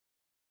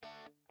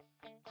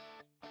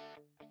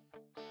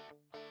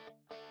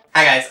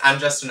Hi guys, I'm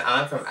Justin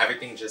Allen from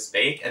Everything Just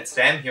Bake, and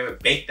today I'm here with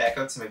Bake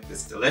Deco to make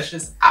this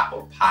delicious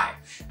apple pie.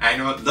 And I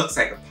know it looks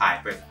like a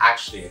pie, but it's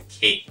actually a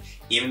cake,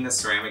 even the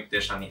ceramic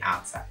dish on the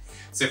outside.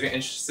 So if you're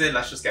interested,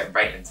 let's just get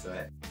right into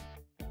it.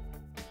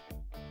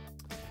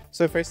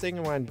 So the first thing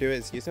you want to do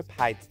is use a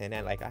pie tin,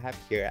 and like I have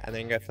here, and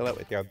then you're going to fill it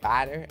with your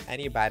batter.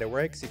 Any batter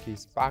works. You can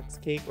use box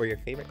cake or your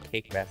favorite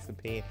cake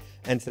recipe.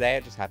 And today I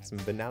just have some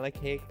vanilla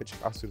cake, but you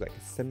can also do like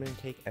a cinnamon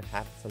cake and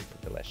have something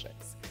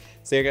delicious.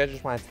 So you're going to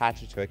just want to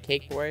attach it to a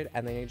cake board,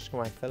 and then you're just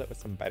going to fill it with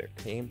some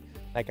buttercream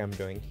like I'm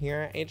doing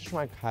here. And you just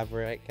want to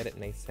cover it, get it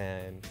nice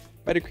and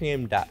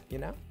buttercreamed up, you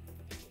know?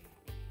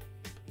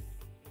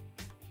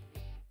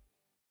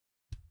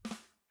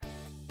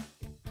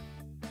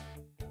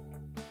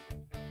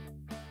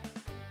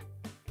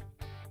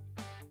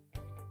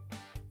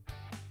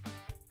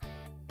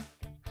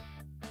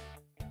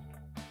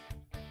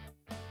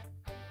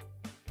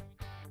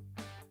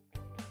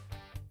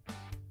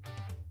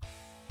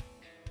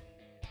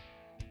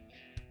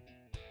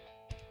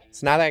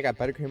 So now that I got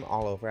buttercream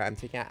all over, I'm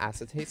taking an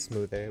acetate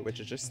smoother, which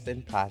is just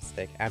thin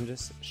plastic. I'm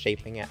just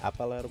shaping it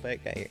up a little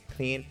bit, getting it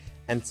clean.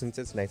 And since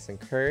it's nice and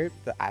curved,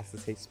 the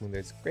acetate smoother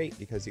is great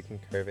because you can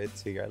curve it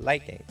to your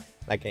liking,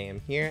 like I am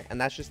here. And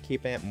that's just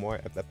keeping it more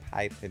of the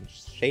pie thin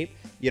shape.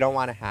 You don't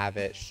want to have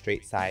it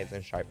straight sides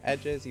and sharp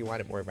edges. You want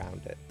it more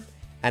rounded.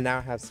 And now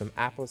I have some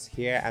apples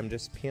here. I'm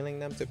just peeling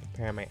them to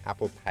prepare my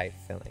apple pie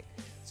filling.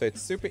 So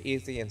it's super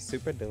easy and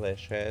super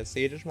delicious. So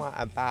you just want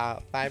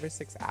about 5 or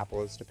 6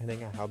 apples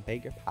depending on how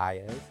big your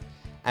pie is.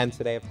 And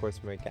today, of course,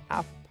 we're making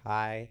apple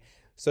pie.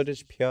 So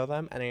just peel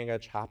them and then you're gonna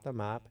chop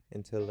them up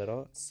into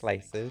little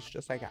slices,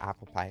 just like an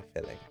apple pie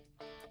filling.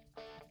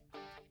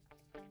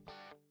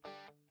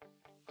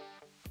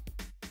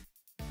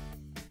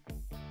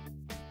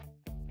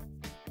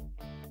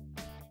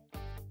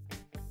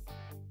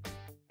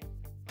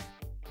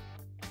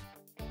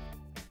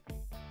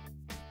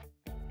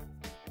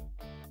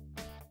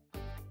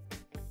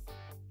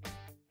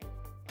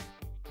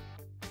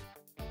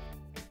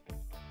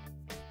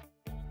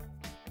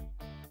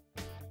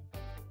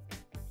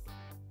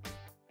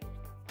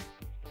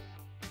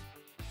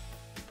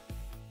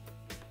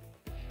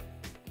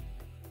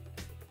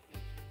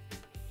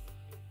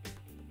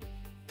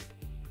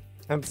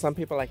 Some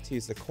people like to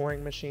use the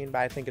coring machine, but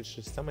I think it's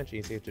just so much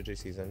easier to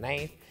just use a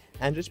knife.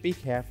 And just be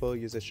careful,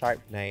 use a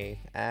sharp knife,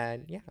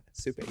 and yeah,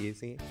 it's super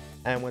easy.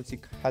 And once you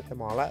cut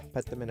them all up,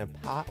 put them in a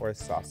pot or a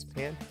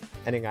saucepan,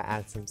 and you're gonna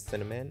add some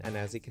cinnamon. And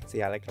as you can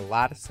see, I like a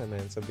lot of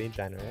cinnamon, so be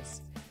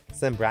generous.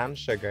 Some brown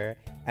sugar,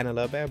 and a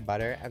little bit of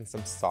butter, and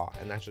some salt.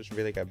 And that's just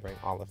really gonna bring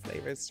all the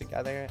flavors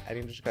together. And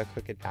you're just gonna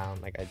cook it down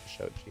like I just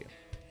showed you.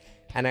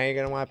 And now you're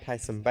going to want to apply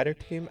some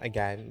buttercream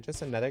again,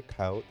 just another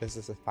coat. This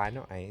is a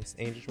final ice,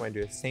 and you just want to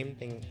do the same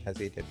thing as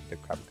you did with the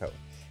crumb coat.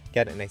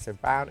 Get it nice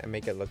and brown and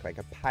make it look like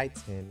a pie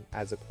tin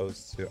as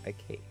opposed to a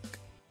cake.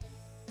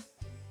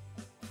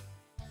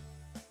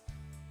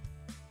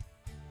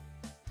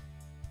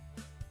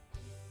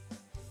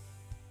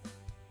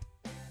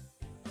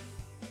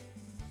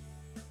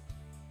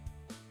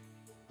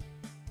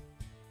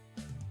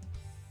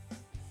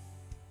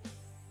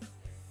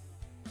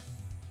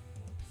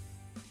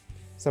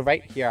 So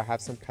right here I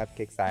have some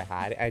cupcakes that I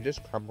had. I'm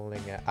just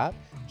crumbling it up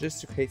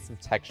just to create some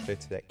texture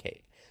to the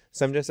cake.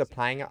 So I'm just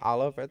applying it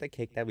all over the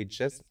cake that we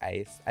just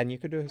iced. And you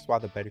could do this while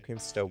the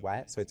buttercream's still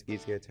wet so it's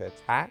easier to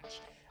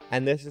attach.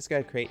 And this is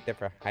going to create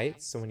different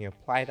heights. So when you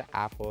apply the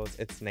apples,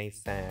 it's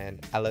nice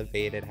and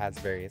elevated, has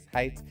various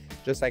heights,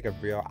 just like a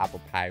real apple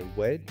pie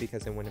would,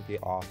 because it wouldn't be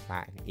all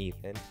flat and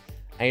even.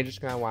 And you're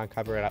just going to want to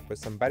cover it up with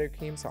some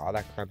buttercream so all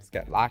that crumbs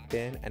get locked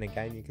in. And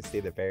again, you can see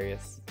the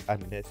various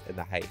unevenness in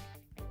the height.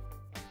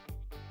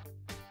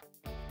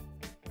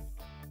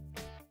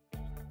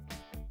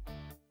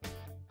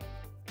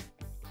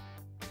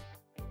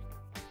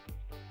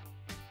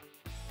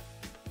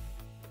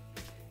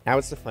 Now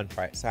it's the fun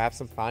part. So I have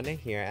some fondant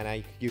here,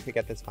 and you could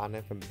get this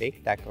fondant from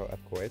Bake Deco,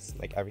 of course,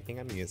 like everything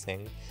I'm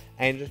using.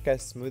 And you're just gonna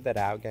smooth it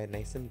out, get it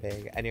nice and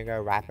big, and you're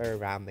gonna wrap it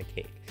around the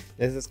cake.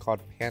 This is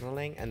called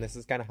paneling, and this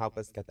is gonna help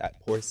us get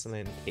that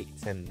porcelain cake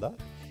tin look.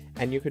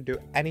 And you could do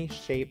any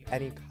shape,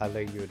 any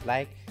color you would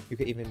like. You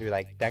could even do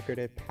like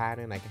decorative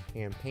pattern, like a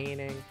hand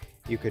painting.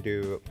 You could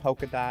do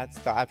polka dots.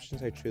 The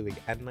options are truly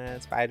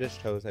endless, but I just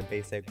chose a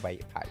basic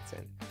white pie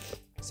tin.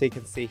 So you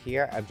can see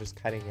here, I'm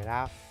just cutting it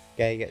out,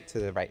 getting it to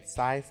the right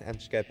size. I'm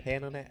just going to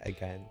pan on it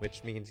again,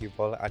 which means you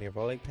roll it on your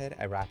rolling pin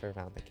and wrap it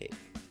around the cake.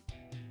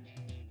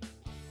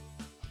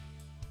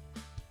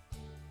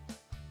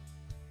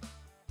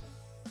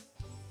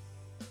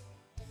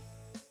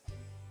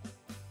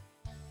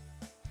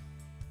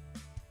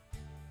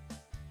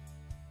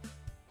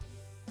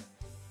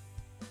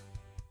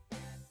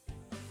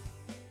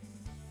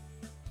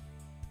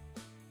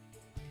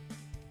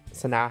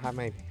 So now I have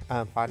my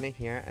fondant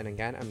here, and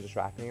again, I'm just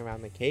wrapping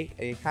around the cake,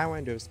 and you kind of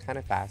want to do this kind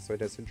of fast so it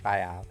doesn't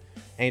dry out.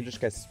 And you just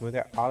get smooth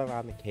it all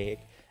around the cake,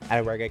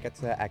 and we're gonna get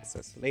to the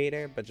excess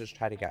later, but just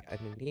try to get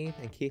underneath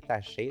and keep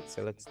that shape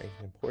so it looks nice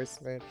and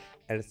porcelain,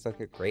 and it's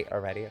looking great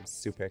already. I'm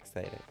super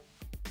excited.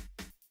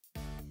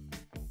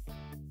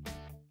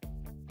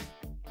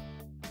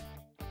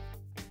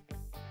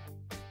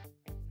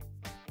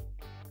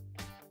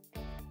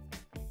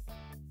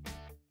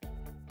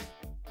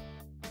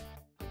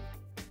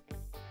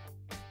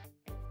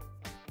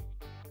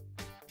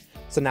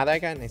 So now that I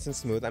got it nice and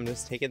smooth, I'm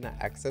just taking the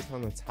excess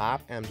on the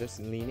top and I'm just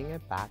leaning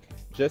it back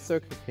just so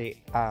it could create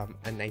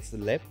a nice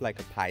lip like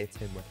a pie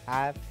tin would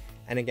have.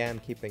 And again, I'm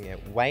keeping it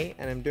white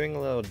and I'm doing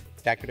a little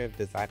decorative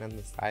design on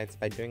the sides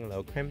by doing a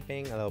little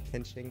crimping, a little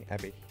pinching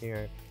every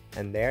here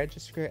and there,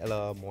 just to create a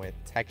little more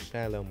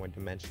texture, a little more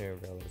dimension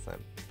and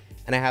realism.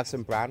 And I have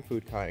some brown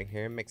food coloring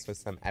here mixed with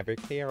some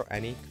Everclear or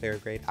any clear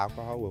grade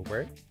alcohol will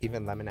work,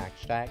 even lemon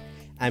extract.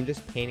 I'm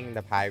just painting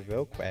the pie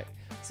real quick.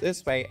 So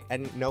this way,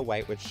 and no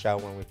white would show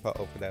when we put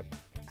over the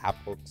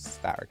apples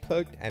that are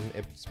cooked, and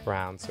it's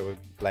brown so it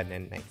would blend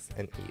in nice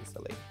and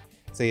easily.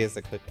 So here's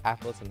the cooked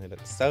apples and they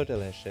look so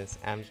delicious.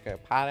 I'm just gonna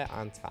pot it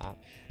on top.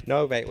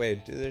 No right way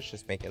to do this,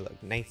 just make it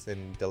look nice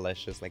and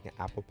delicious like an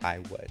apple pie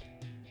would.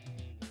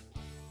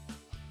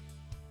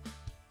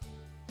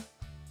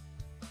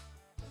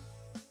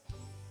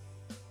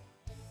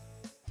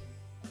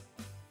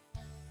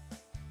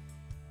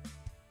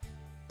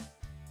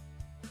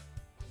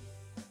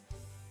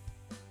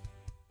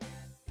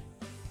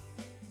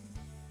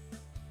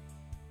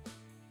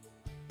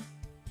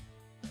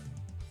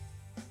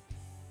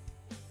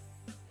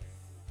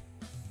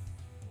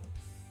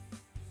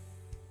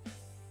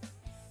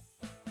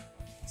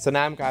 So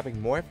now I'm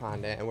grabbing more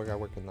fondant and we're gonna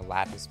work on the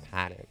lattice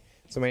pattern.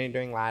 So when you're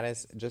doing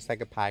lattice, just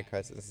like a pie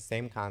crust, it's the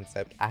same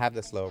concept. I have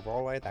this little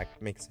roller that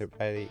makes it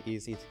very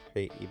easy to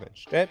create even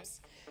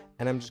strips.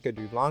 And I'm just gonna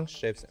do long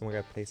strips and we're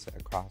gonna place it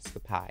across the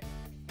pie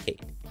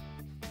cake.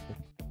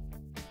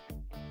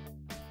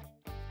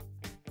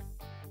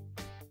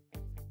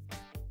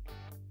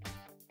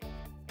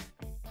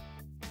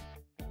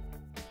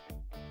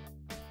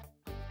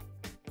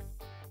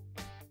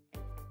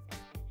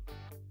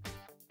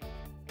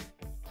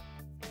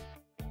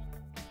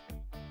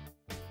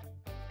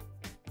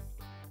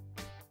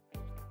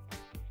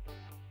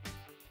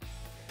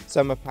 So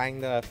I'm applying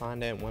the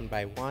fondant one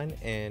by one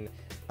in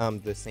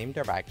the same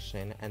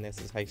direction, and this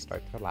is how you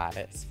start the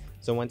lattice.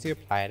 So once you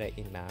apply it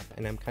enough,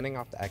 and I'm cutting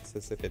off the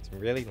excess if it's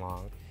really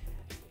long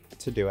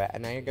to do it,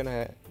 and now you're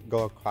gonna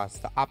go across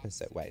the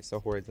opposite way, so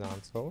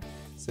horizontal.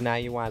 So now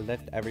you wanna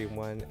lift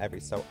everyone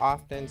every so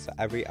often, so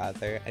every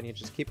other, and you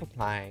just keep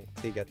applying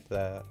till you get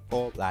the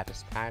full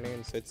lattice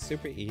pattern. So it's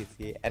super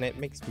easy, and it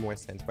makes more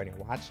sense when you're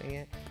watching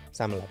it,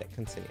 so I'm gonna let it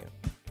continue.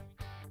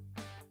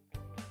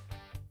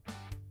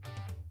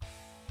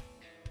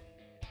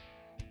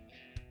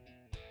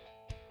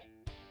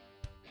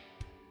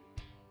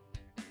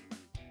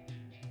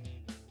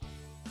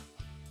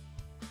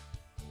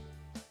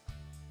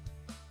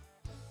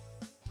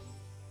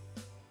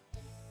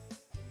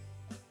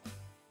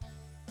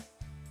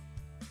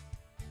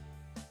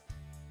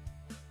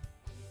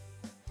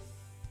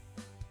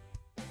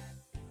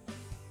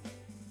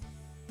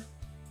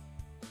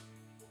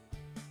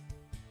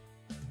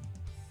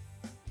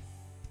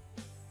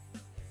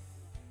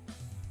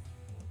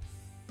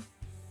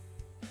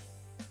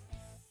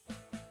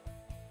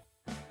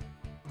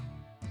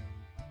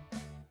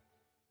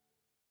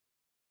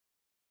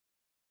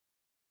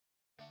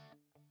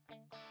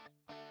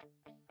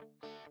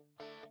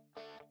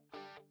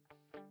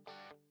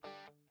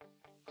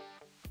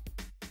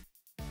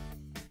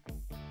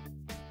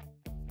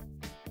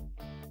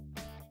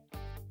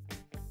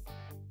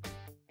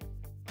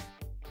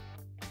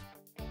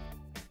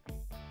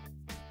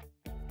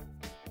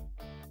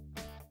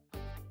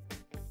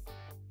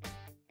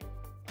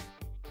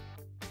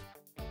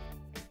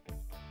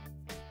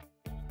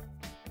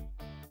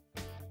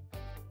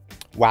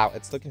 Wow,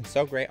 it's looking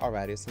so great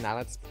already, so now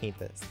let's paint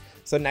this.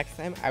 So next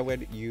time I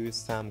would use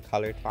some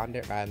colored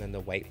fondant rather than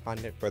the white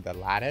fondant for the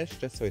lattice,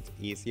 just so it's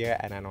easier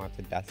and I don't have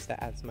to dust it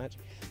as much.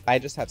 But I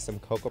just have some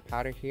cocoa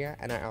powder here,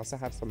 and I also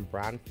have some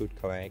brown food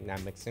coloring that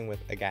I'm mixing with,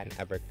 again,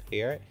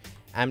 Everclear.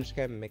 I'm just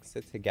gonna mix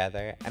it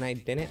together, and I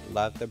didn't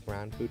love the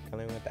brown food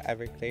coloring with the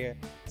Everclear,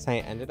 so I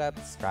ended up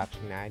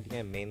scratching the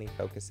idea, mainly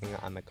focusing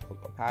on the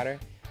cocoa powder.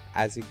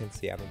 As you can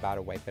see, I'm about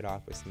to wipe it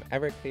off with some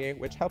Everclear,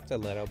 which helped a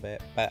little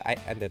bit, but I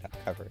ended up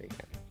covering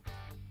it.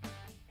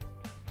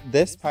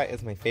 This part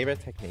is my favorite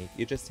technique.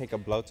 You just take a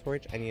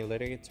blowtorch and you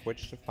literally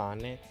torch the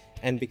fondant,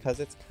 and because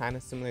it's kind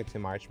of similar to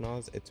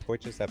marshmallows, it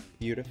torches up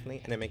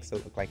beautifully and it makes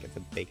it look like it's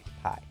a baked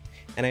pie.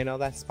 And I know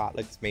that spot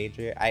looks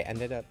major. I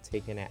ended up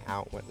taking it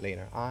out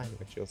later on,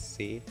 which you'll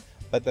see.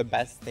 But the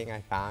best thing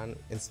I found,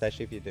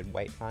 especially if you did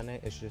white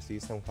fondant, is just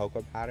use some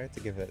cocoa powder to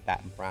give it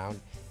that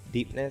brown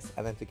deepness,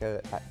 and then to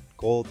get that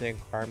golden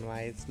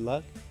caramelized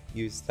look,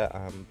 use the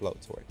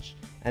blowtorch.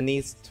 And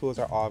these tools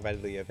are all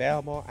readily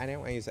available. I didn't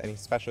want to use any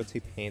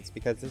specialty paints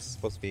because this is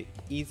supposed to be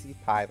easy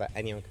pie that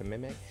anyone can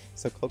mimic.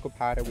 So cocoa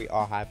powder we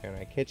all have in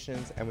our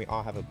kitchens, and we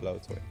all have a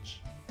blowtorch.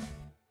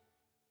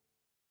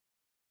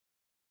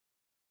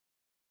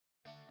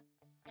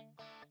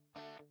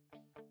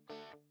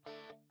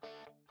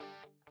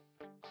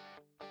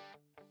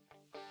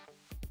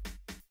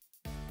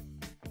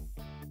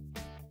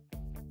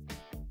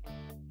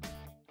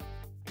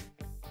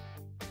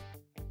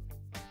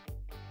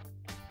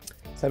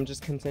 So I'm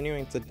just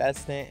continuing to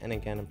dust it, and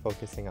again I'm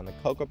focusing on the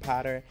cocoa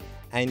powder,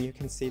 And you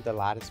can see the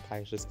lattice pie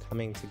is just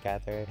coming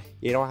together.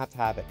 You don't have to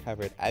have it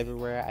covered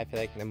everywhere. I feel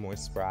like the more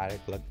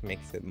sporadic look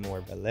makes it more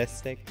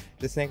realistic.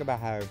 Just think about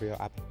how a real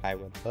apple pie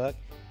would look.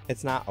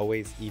 It's not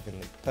always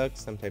evenly cooked.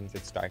 Sometimes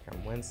it's dark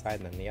on one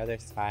side and then the other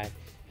side.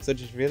 So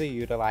just really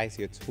utilize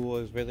your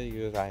tools, really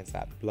utilize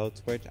that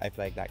blowtorch. I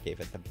feel like that gave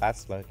it the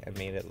best look and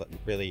made it look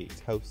really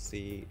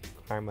toasty,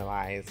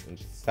 caramelized, and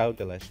just so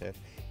delicious.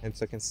 And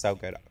it's looking so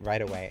good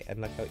right away.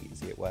 And look how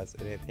easy it was.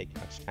 It didn't take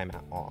much time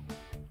at all.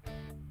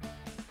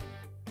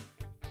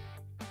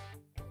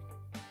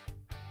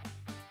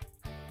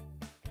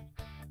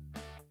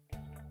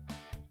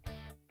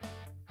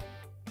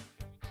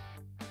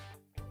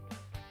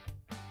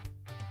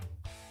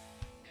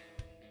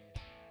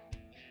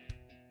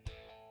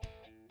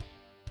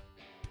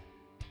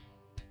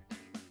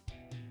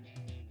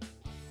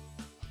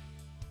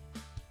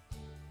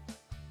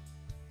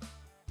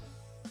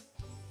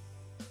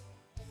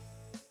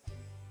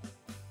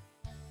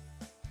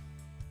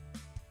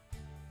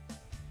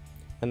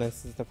 And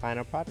this is the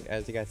final product.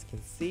 As you guys can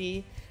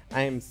see,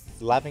 I'm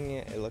loving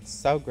it. It looks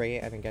so great.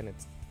 And again,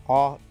 it's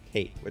all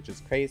cake, which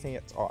is crazy.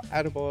 It's all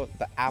edible.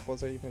 The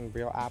apples are even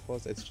real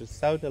apples. It's just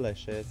so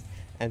delicious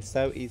and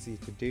so easy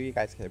to do. You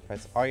guys can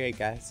impress all your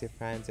guests, your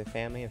friends, your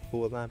family, and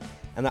fool them.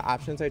 And the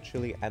options are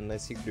truly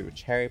endless. You could do a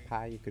cherry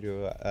pie. You could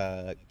do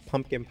a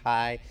pumpkin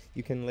pie.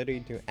 You can literally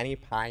do any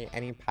pie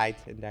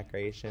tin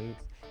decorations.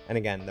 And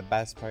again, the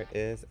best part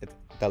is it's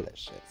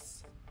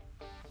delicious.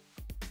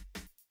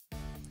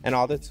 And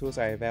all the tools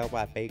are available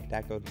at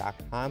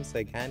bakedeco.com, so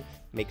again,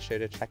 make sure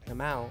to check them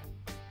out.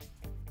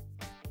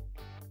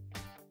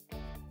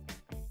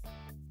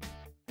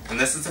 And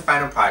this is the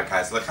final product,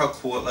 guys. Look how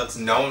cool it looks.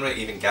 No one would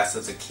even guess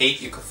it's a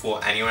cake. You could fool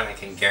anyone, I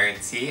can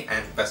guarantee.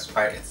 And the best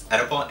part, it's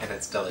edible and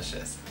it's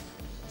delicious.